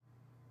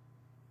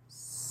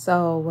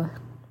So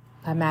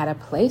I'm at a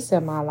place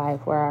in my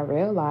life where I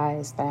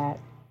realize that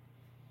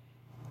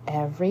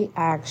every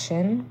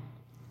action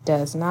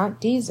does not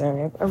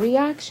deserve a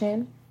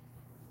reaction,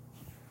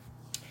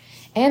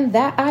 and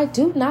that I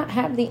do not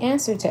have the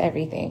answer to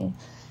everything.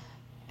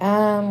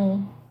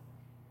 I'm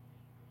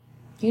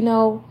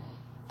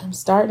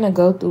starting to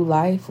go through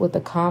life with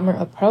a calmer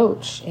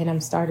approach, and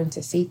I'm starting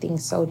to see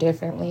things so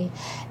differently.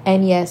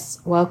 And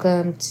yes,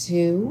 welcome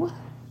to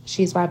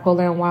She's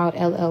Bipolar and Wild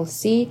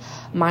LLC.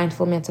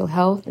 Mindful Mental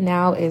Health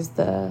now is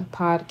the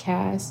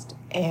podcast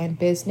and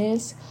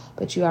business,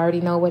 but you already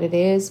know what it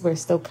is. We're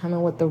still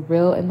coming with the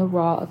real and the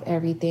raw of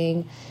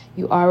everything.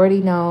 You already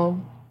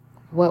know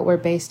what we're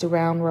based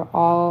around. We're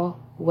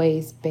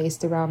always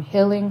based around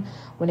healing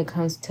when it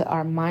comes to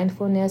our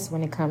mindfulness,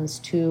 when it comes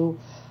to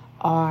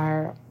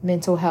our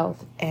mental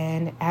health.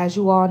 And as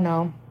you all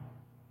know,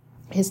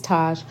 it's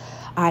Taj.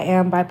 I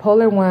am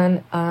bipolar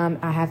 1.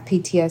 I have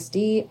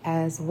PTSD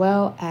as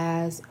well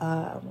as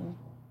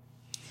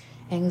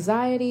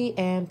anxiety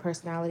and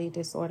personality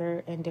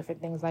disorder and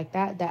different things like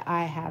that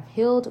I have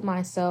healed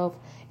myself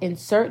in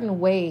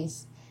certain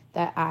ways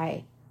that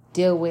I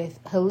deal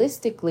with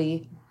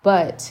holistically,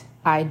 but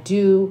I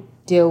do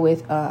deal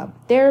with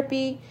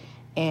therapy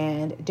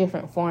and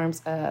different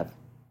forms of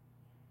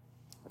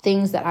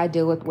things that I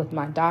deal with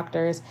my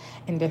doctors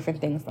and different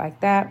things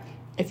like that.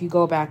 If you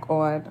go back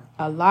on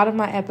a lot of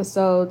my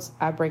episodes,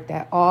 I break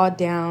that all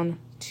down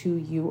to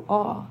you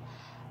all.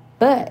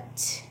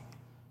 But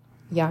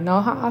y'all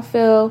know how I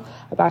feel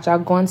about y'all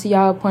going to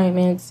y'all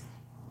appointments,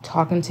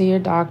 talking to your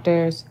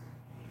doctors,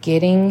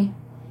 getting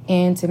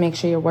in to make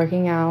sure you're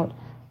working out.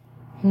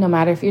 No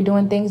matter if you're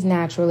doing things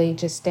naturally,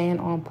 just staying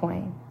on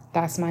point.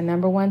 That's my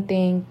number one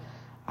thing.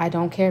 I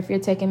don't care if you're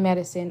taking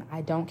medicine.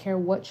 I don't care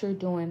what you're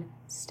doing.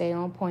 Stay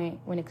on point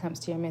when it comes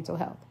to your mental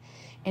health.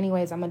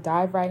 Anyways, I'm going to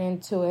dive right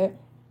into it.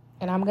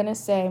 And I'm going to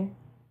say,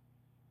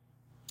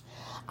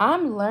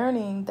 I'm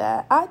learning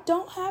that I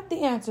don't have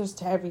the answers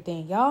to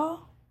everything,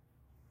 y'all.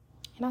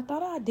 And I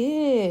thought I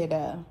did.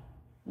 No,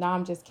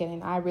 I'm just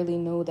kidding. I really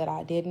knew that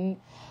I didn't.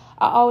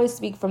 I always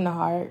speak from the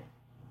heart.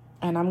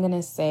 And I'm going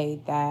to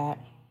say that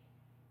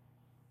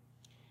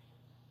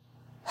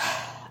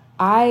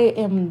I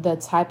am the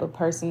type of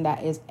person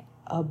that is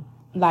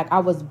I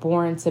was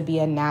born to be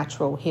a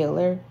natural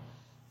healer.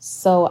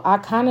 So I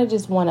kind of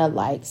just want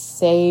to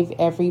save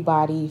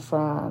everybody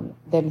from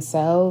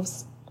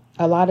themselves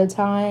a lot of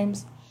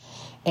times.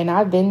 And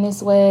I've been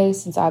this way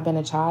since I've been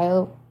a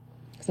child.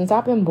 Since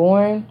I've been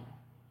born,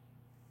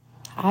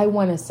 I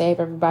want to save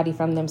everybody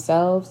from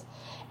themselves.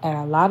 And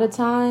a lot of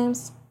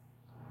times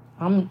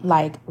I'm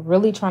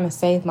really trying to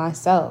save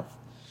myself.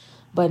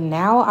 But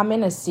now I'm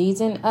in a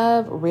season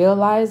of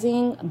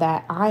realizing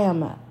that I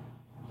am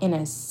in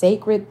a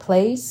sacred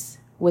place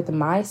with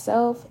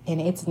myself,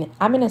 and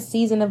I'm in a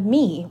season of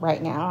me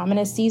right now. I'm in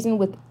a season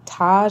with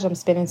Taj. I'm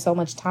spending so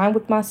much time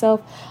with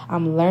myself.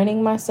 I'm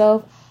learning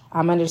myself.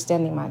 I'm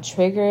understanding my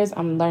triggers.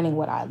 I'm learning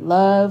what I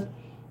love,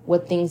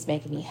 what things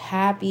make me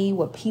happy,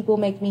 what people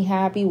make me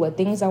happy, what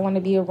things I want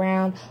to be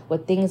around,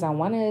 what things I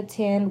want to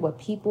attend, what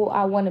people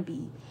I want to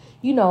be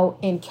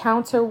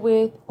encounter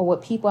with, or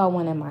what people I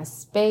want in my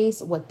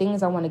space, what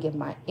things I want to give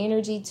my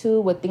energy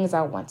to, what things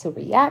I want to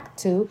react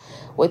to,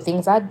 what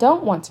things I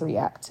don't want to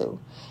react to.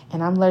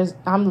 And I'm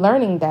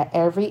learning that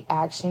every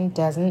action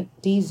doesn't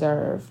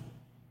deserve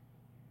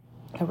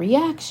a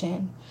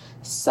reaction.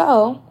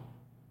 So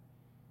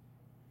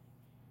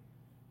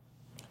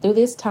through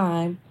this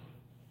time,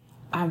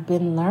 I've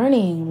been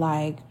learning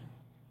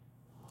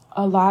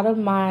a lot of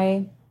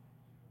my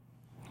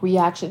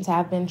reactions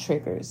have been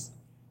triggers.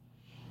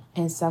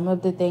 And some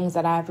of the things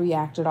that I've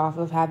reacted off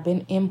of have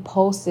been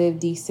impulsive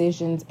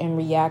decisions and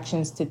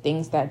reactions to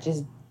things that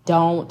just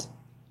don't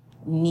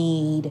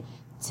need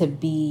to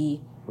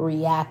be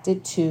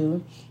reacted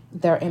to.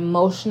 They're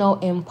emotional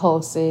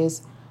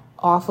impulses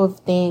off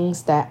of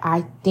things that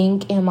I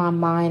think in my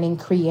mind and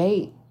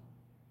create.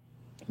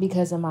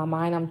 Because in my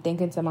mind, I'm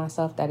thinking to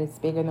myself that it's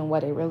bigger than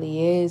what it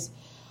really is.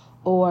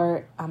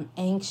 Or I'm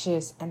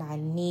anxious and I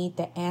need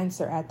the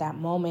answer at that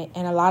moment.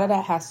 And a lot of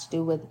that has to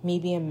do with me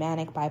being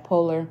manic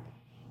bipolar.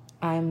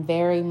 I'm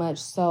very much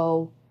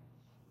so,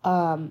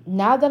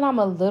 now that I'm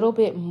a little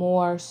bit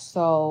more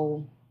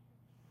so,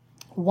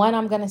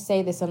 I'm going to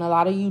say this, and a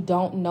lot of you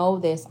don't know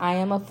this, I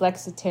am a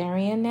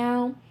flexitarian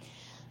now.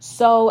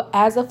 So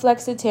as a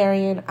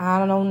flexitarian,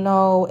 I don't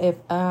know if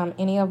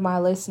any of my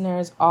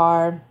listeners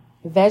are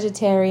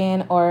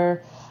vegetarian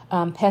or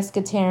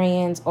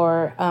pescatarians,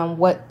 or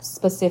what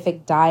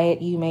specific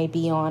diet you may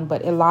be on.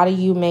 But a lot of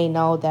you may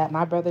know that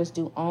my brothers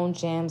do own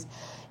gyms,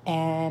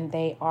 and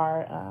they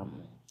are,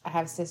 I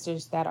have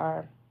sisters that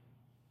are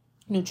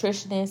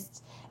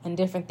nutritionists and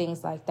different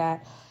things like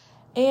that.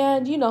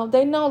 And,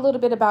 they know a little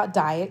bit about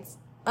diets.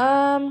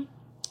 A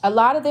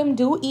lot of them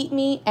do eat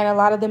meat and a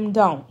lot of them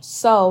don't.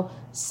 So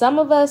some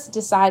of us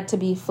decide to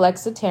be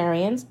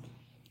flexitarians,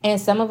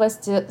 and some of us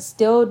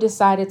still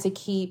decided to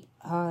keep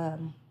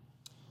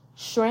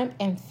shrimp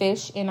and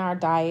fish in our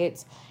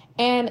diets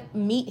and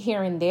meat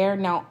here and there.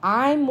 Now,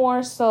 I'm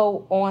more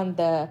so on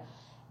the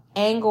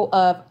angle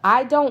of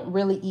I don't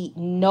really eat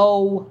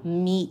no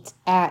meat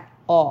at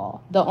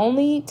all. The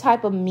only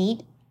type of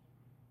meat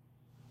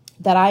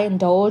that I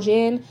indulge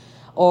in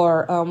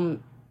or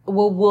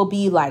will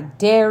be like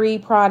dairy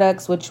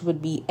products, which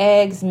would be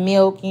eggs,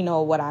 milk,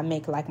 what I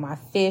make, like my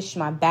fish,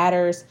 my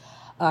batters.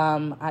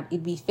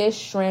 It'd be fish,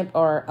 shrimp,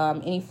 or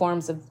any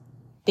forms of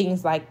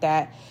things like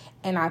that.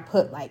 And I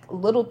put like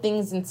little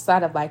things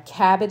inside of like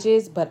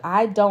cabbages, but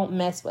I don't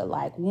mess with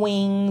like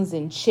wings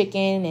and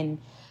chicken and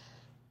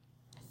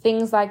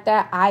things like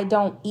that. I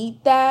don't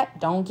eat that.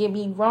 Don't get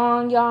me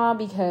wrong, y'all,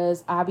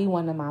 because I be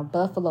wanting my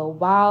Buffalo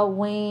Wild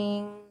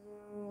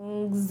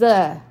Wings.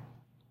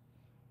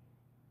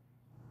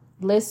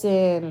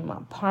 Listen, my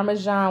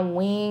Parmesan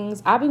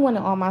wings. I be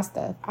wanting all my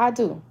stuff. I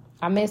do.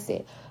 I miss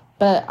it.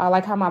 But I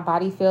like how my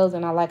body feels,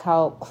 and I like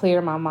how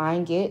clear my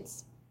mind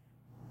gets.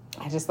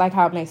 I just like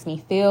how it makes me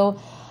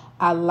feel.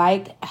 I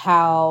like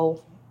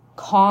how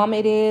calm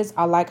it is.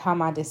 I like how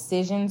my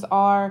decisions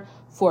are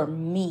for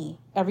me.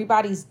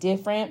 Everybody's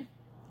different.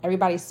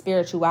 Everybody's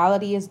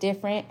spirituality is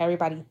different.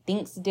 Everybody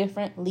thinks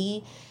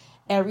differently.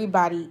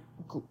 Everybody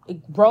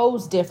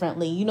grows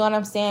differently. You know what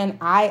I'm saying?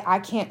 I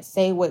can't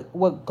say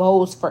what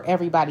goes for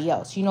everybody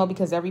else,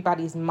 because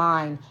everybody's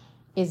mind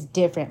is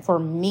different. For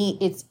me,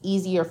 it's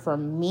easier for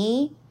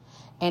me,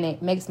 and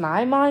it makes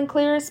my mind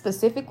clearer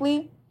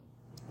specifically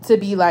to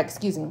be like,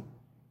 excuse me.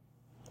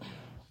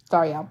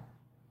 Sorry, y'all.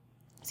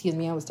 Excuse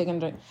me, I was taking a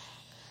drink.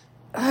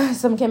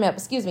 Something came up.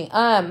 Excuse me.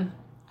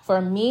 For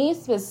me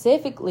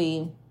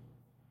specifically,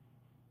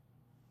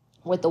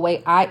 with the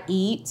way I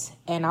eat,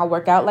 and I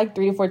work out like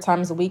 3 to 4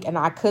 times a week, and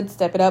I could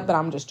step it up, but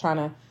I'm just trying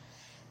to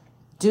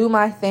do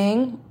my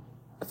thing.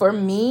 For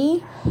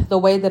me, the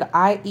way that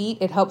I eat,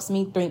 it helps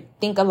me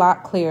think a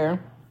lot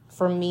clearer.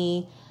 For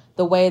me,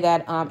 the way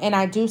that, and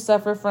I do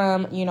suffer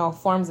from,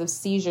 forms of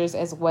seizures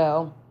as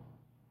well.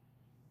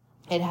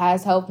 It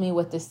has helped me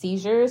with the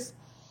seizures.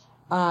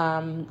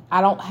 I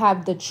don't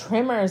have the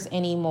tremors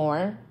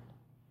anymore.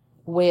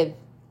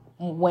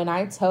 When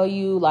I tell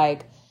you,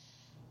 like,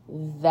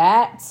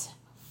 that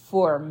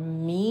for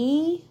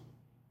me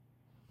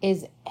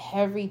is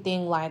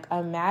everything. Like,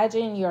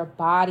 imagine your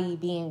body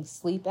being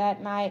asleep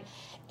at night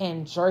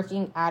and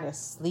jerking out of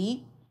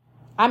sleep.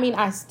 I mean,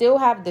 I still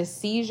have the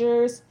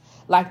seizures,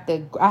 like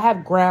I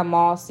have grand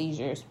mal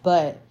seizures,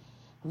 but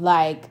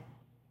like,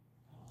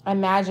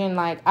 imagine,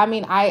 like,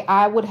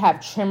 I would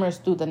have tremors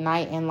through the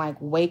night and like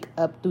wake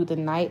up through the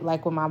night,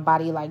 like with my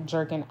body like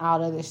jerking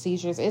out of the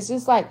seizures. It's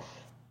just like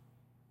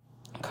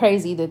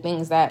crazy, the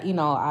things that,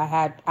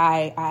 I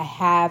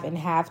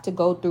have to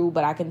go through,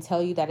 but I can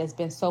tell you that it's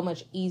been so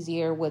much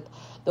easier with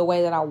the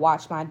way that I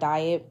watch my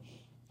diet.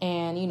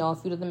 And, a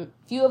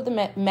few of the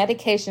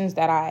medications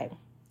that I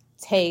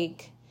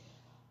take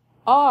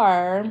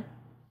are,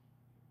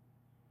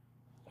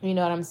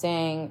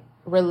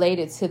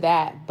 related to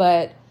that.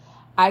 But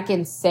I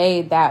can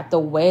say that the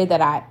way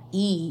that I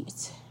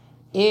eat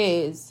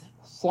is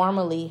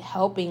formally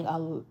helping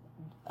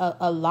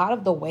a lot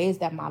of the ways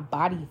that my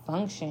body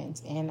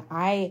functions. And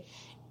I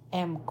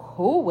am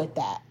cool with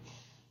that.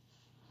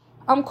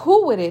 I'm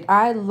cool with it.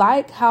 I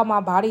like how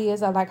my body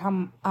is. I like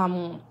how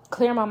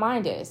clear my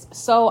mind is.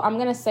 So I'm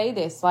going to say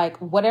this, like,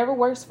 whatever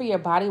works for your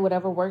body,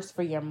 whatever works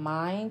for your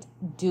mind,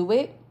 do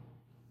it.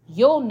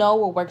 You'll know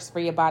what works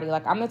for your body.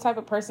 Like, I'm the type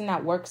of person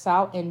that works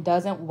out and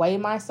doesn't weigh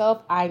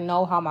myself. I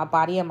know how my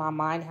body and my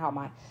mind,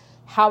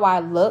 how I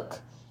look,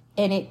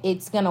 and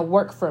it's going to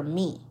work for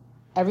me.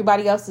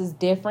 Everybody else is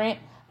different,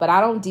 but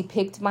I don't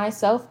depict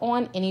myself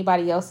on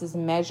anybody else's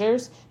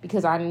measures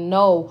because I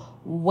know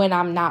when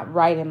I'm not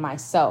right in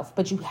myself.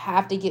 But you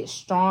have to get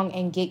strong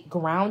and get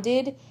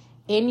grounded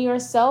in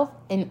yourself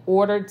in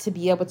order to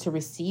be able to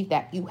receive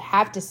that. You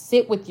have to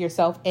sit with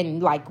yourself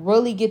and like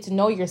really get to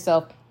know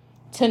yourself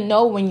to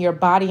know when your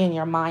body and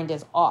your mind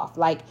is off.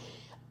 Like,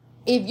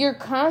 if you're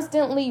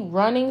constantly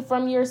running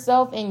from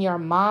yourself and your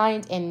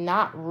mind and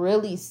not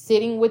really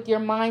sitting with your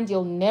mind,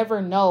 you'll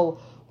never know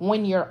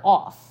when you're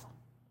off.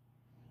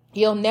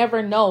 You'll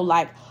never know,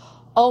 like,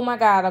 oh my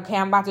God, okay,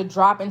 I'm about to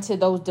drop into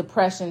those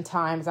depression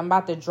times. I'm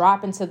about to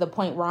drop into the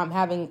point where I'm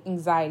having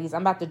anxieties.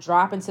 I'm about to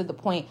drop into the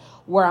point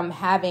where I'm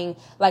having,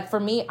 like, for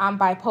me, I'm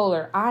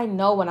bipolar. I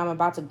know when I'm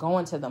about to go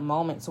into the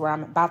moments where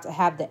I'm about to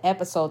have the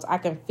episodes. I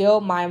can feel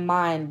my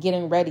mind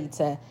getting ready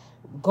to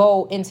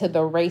go into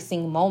the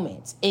racing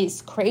moments.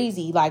 It's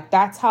crazy. Like,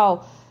 that's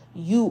how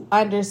you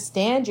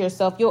understand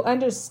yourself. You'll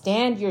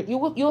understand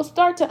you'll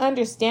start to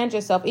understand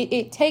yourself.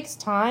 It takes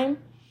time.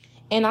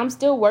 And I'm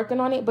still working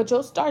on it, but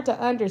you'll start to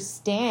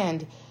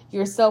understand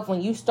yourself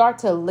when you start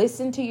to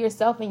listen to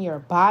yourself in your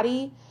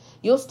body.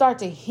 You'll start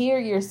to hear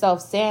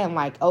yourself saying,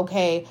 like,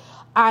 okay,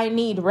 I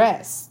need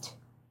rest.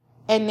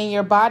 And then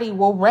your body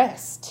will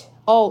rest.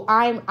 Oh,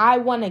 I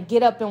want to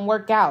get up and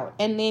work out.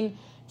 And then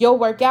you'll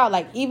work out.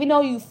 Like, even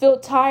though you feel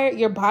tired,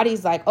 your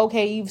body's like,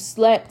 okay, you've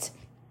slept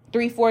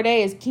 3-4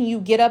 days. Can you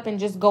get up and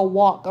just go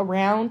walk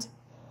around?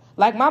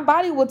 Like, my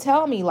body will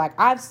tell me, like,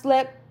 I've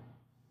slept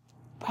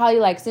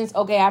probably like since,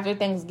 after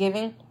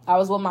Thanksgiving, I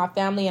was with my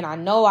family, and I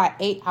know I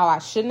ate how I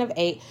shouldn't have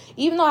ate,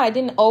 even though I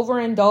didn't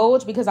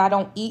overindulge because I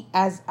don't eat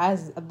as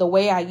the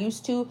way I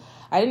used to.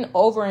 I didn't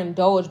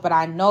overindulge, but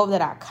I know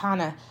that I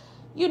kind of,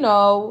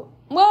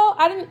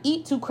 I didn't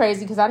eat too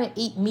crazy because I didn't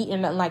eat meat or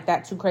nothing like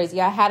that too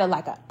crazy. I had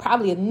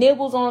probably a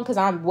nibbles on because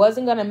I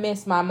wasn't going to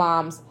miss my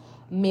mom's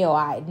meal.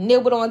 I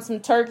nibbled on some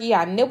turkey.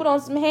 I nibbled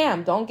on some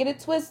ham. Don't get it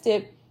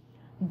twisted.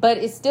 But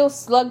it still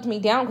slugged me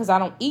down because I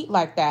don't eat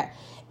like that.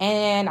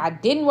 And I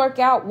didn't work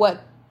out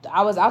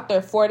I was out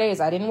there 4 days.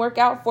 I didn't work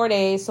out 4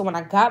 days. So when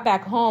I got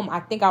back home, I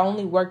think I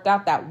only worked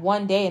out that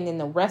one day. And then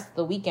the rest of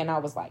the weekend, I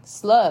was like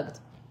slugged.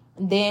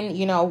 Then,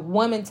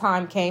 woman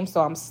time came.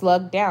 So I'm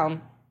slugged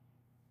down.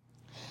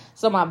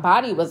 So my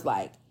body was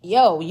like,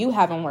 yo, you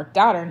haven't worked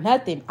out or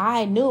nothing.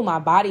 I knew my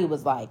body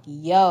was like,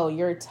 yo,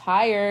 you're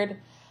tired,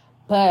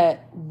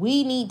 but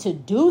we need to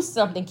do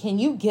something. Can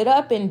you get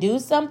up and do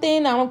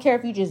something? I don't care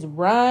if you just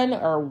run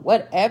or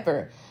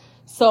whatever.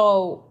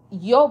 So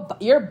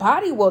your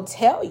body will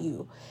tell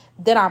you.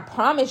 Then I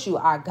promise you,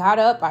 I got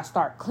up, I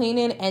start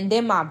cleaning, and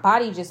then my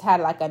body just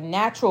had like a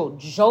natural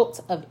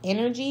jolt of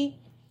energy.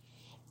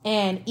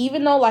 And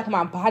even though like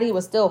my body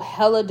was still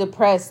hella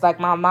depressed, like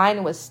my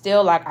mind was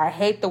still like, I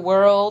hate the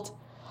world.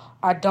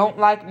 I don't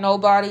like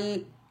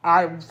nobody.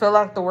 I feel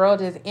like the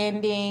world is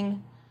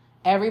ending.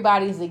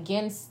 Everybody's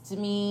against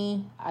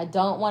me. I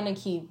don't want to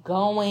keep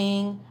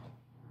going.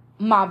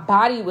 My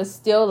body was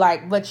still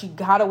like, but you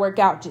got to work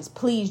out.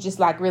 Just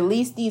like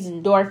release these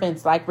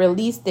endorphins, like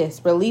release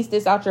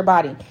this out your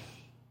body.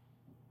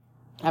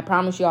 I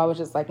promise you, I was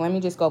just like, let me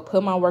just go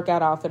put my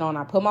workout outfit on.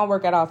 I put my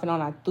workout outfit on.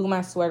 I threw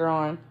my sweater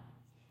on.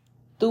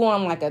 Threw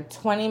on like a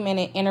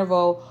 20-minute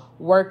interval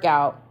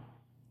workout.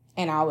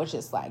 And I was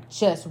just like,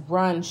 just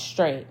run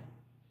straight.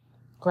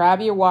 Grab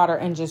your water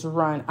and just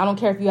run. I don't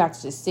care if you have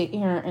to just sit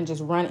here and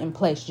just run in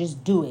place.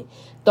 Just do it.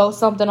 Throw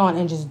something on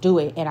and just do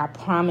it. And I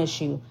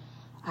promise you,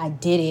 I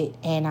did it.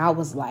 And I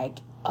was like,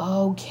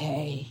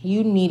 okay,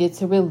 you needed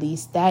to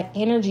release that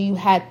energy. You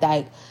had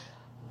like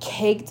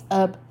caked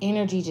up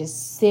energy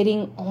just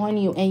sitting on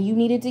you. And you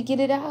needed to get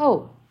it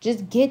out.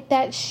 Just get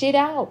that shit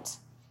out.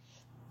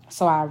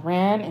 So I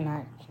ran and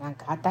I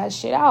got that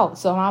shit out.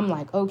 So I'm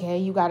like, okay,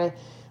 you got to,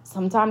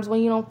 sometimes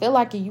when you don't feel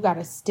like it, you got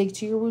to stick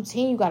to your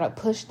routine. You got to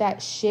push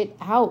that shit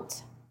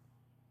out.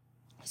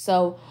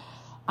 So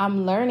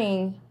I'm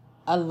learning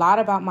a lot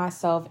about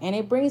myself. And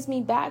it brings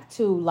me back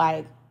to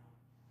like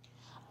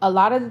a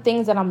lot of the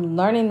things that I'm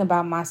learning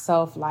about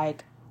myself.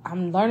 Like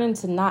I'm learning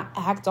to not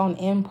act on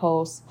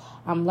impulse.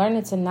 I'm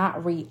learning to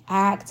not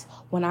react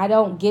when I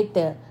don't get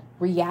the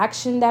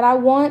reaction that I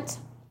want.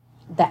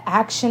 The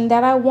action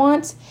that I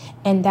want,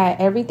 and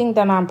that everything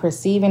that I'm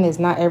perceiving is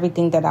not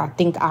everything that I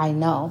think I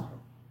know.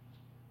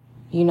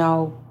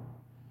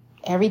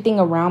 Everything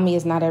around me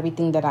is not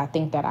everything that I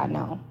think that I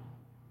know.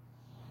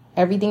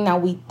 Everything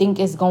that we think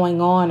is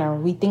going on or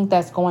we think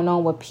that's going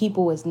on with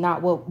people is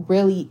not what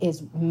really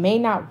is, may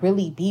not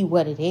really be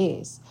what it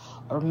is,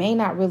 or may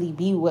not really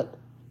be what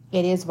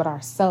it is with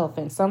ourselves.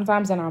 And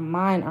sometimes in our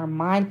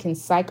mind can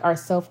psych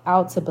ourselves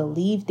out to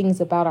believe things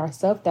about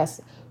ourselves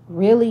that's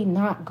really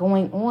not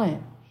going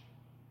on.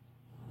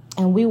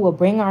 And we will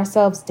bring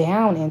ourselves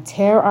down and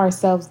tear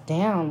ourselves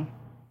down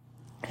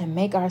and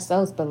make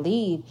ourselves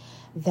believe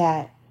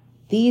that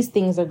these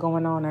things are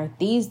going on or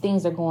these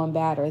things are going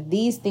bad or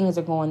these things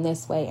are going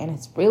this way. And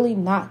it's really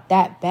not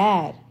that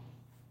bad.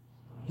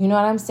 You know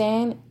what I'm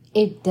saying?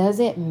 It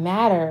doesn't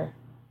matter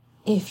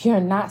if you're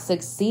not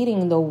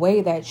succeeding the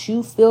way that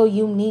you feel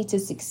you need to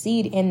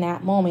succeed in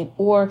that moment,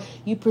 or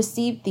you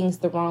perceive things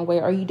the wrong way,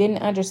 or you didn't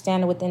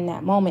understand it within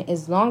that moment.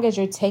 As long as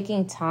you're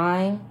taking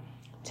time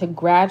to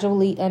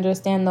gradually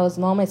understand those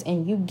moments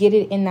and you get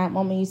it in that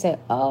moment, you say,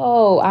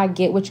 oh, I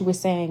get what you were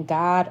saying,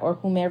 God, or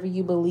whomever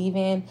you believe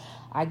in.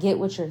 I get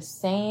what you're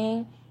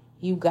saying.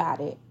 You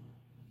got it.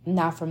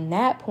 Now, from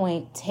that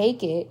point,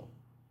 take it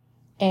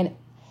and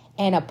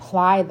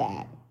apply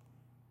that.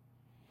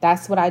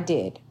 That's what I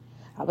did.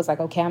 I was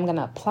like, okay, I'm going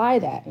to apply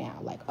that now.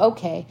 Like,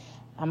 okay,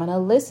 I'm going to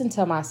listen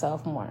to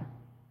myself more.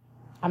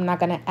 I'm not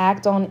going to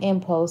act on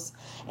impulse,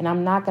 and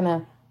I'm not going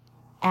to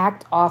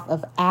act off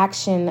of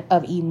action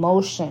of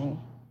emotion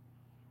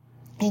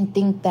and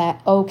think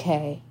that,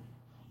 okay,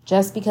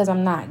 just because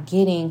I'm not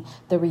getting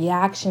the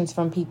reactions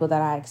from people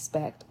that I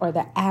expect or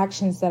the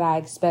actions that I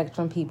expect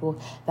from people,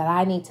 that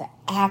I need to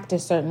act a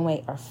certain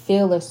way or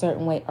feel a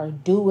certain way or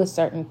do a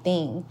certain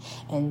thing.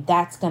 And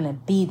that's going to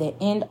be the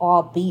end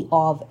all be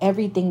all of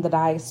everything that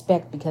I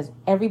expect, because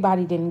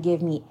everybody didn't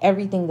give me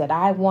everything that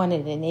I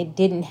wanted and it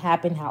didn't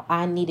happen how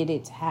I needed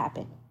it to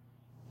happen.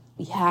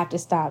 We have to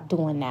stop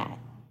doing that,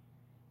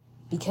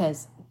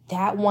 because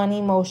that one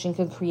emotion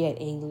could create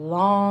a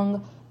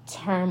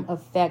long-term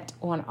effect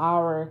on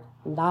our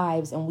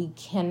lives, and we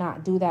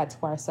cannot do that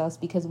to ourselves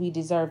because we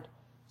deserve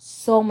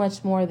so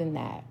much more than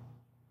that.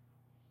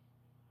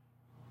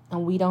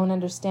 And we don't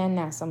understand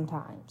that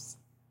sometimes.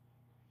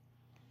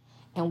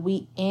 And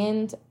we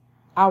end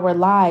our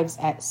lives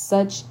at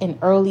such an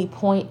early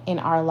point in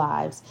our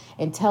lives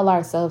and tell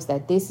ourselves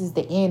that this is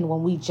the end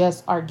when we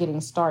just are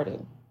getting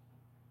started.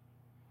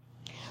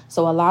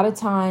 So a lot of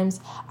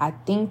times I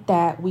think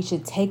that we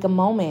should take a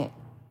moment.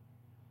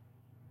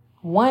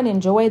 One,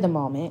 enjoy the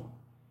moment.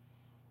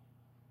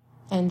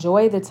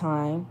 Enjoy the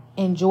time.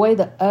 Enjoy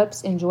the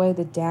ups. Enjoy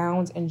the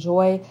downs.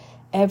 Enjoy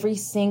every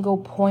single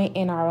point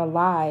in our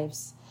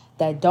lives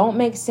that don't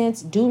make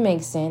sense, do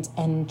make sense.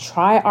 And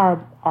try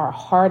our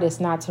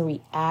hardest not to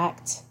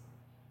react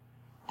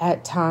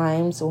at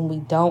times when we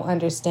don't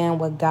understand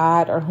what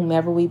God or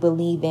whomever we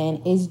believe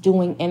in is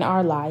doing in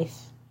our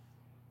life.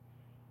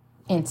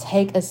 And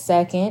take a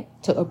second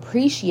to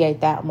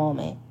appreciate that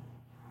moment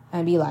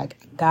and be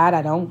like, God,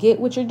 I don't get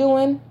what you're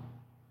doing,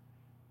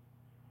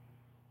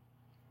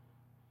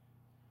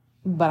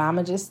 but I'm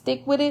going to just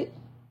stick with it.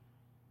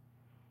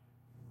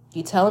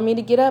 You telling me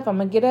to get up, I'm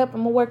going to get up,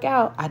 I'm going to work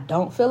out. I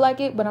don't feel like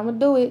it, but I'm going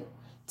to do it.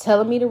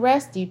 Telling me to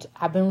rest,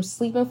 I've been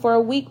sleeping for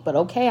a week, but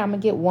okay, I'm going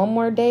to get one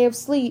more day of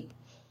sleep.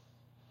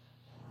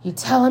 You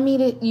telling me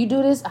that you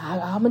do this,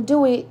 I'm going to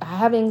do it. I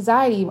have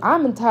anxiety.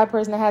 I'm the type of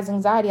person that has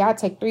anxiety. I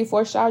take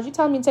 3-4 showers. You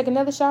telling me to take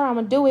another shower, I'm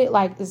going to do it.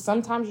 Like,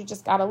 sometimes you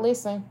just got to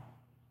listen.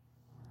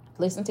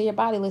 Listen to your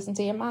body. Listen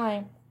to your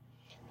mind.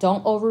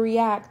 Don't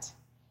overreact.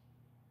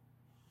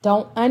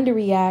 Don't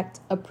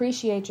underreact.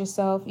 Appreciate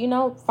yourself.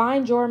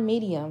 Find your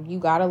medium. You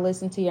got to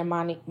listen to your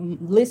mind.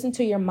 Listen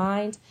to your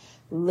mind.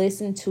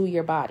 Listen to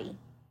your body.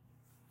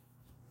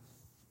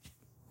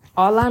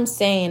 All I'm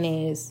saying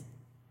is,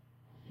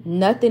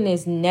 nothing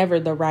is never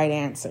the right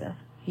answer.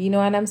 You know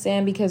what I'm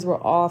saying? Because we're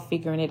all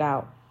figuring it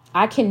out.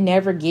 I can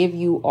never give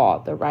you all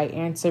the right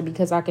answer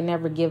because I can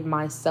never give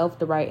myself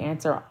the right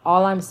answer.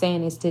 All I'm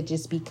saying is to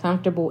just be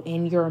comfortable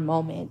in your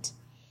moment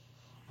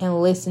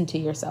and listen to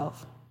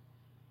yourself.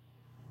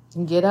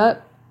 And get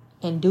up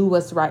and do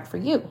what's right for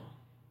you.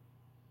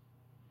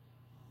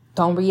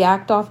 Don't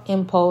react off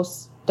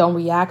impulse. Don't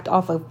react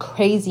off of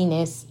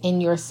craziness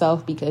in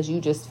yourself because you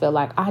just feel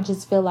like,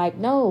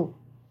 no.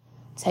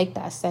 Take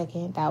that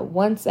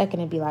 1 second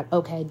and be like,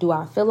 okay, do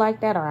I feel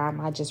like that or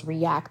am I just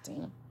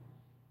reacting?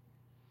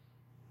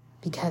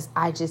 Because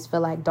I just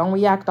feel like, don't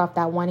react off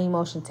that one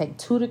emotion. Take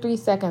 2 to 3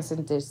 seconds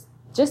and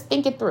just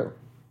think it through.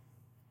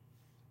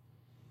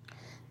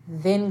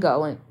 Then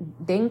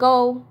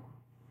go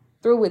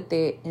through with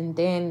it and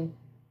then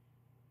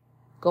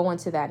go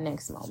into that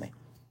next moment.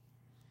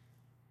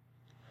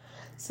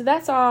 So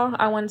that's all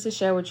I wanted to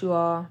share with you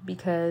all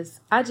because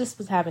I just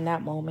was having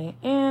that moment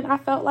and I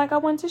felt like I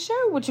wanted to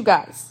share it with you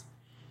guys.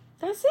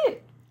 That's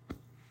it.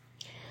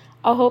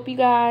 I hope you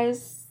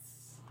guys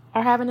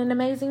are having an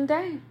amazing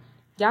day.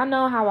 Y'all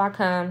know how I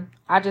come.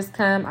 I just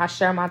come, I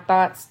share my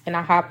thoughts, and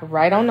I hop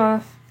right on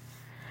off.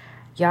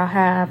 Y'all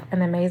have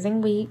an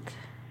amazing week.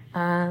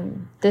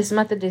 This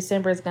month of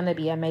December is going to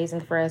be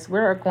amazing for us.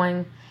 We're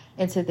going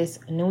into this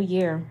new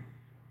year.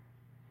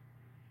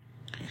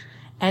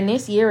 And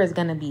this year is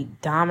going to be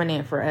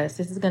dominant for us.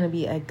 This is going to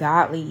be a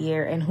godly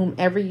year. And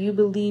whomever you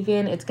believe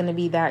in, it's going to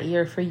be that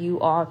year for you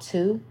all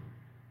too.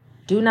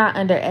 Do not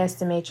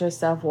underestimate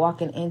yourself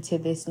walking into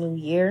this new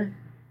year.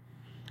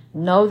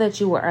 Know that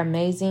you are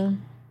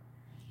amazing.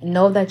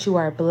 Know that you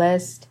are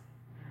blessed.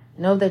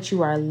 Know that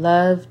you are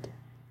loved.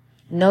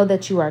 Know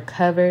that you are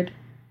covered.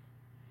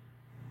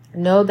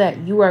 Know that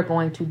you are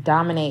going to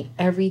dominate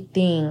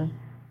everything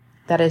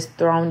that is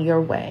thrown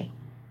your way.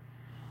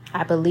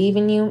 I believe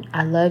in you.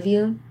 I love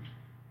you.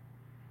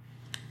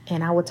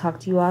 And I will talk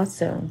to you all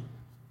soon.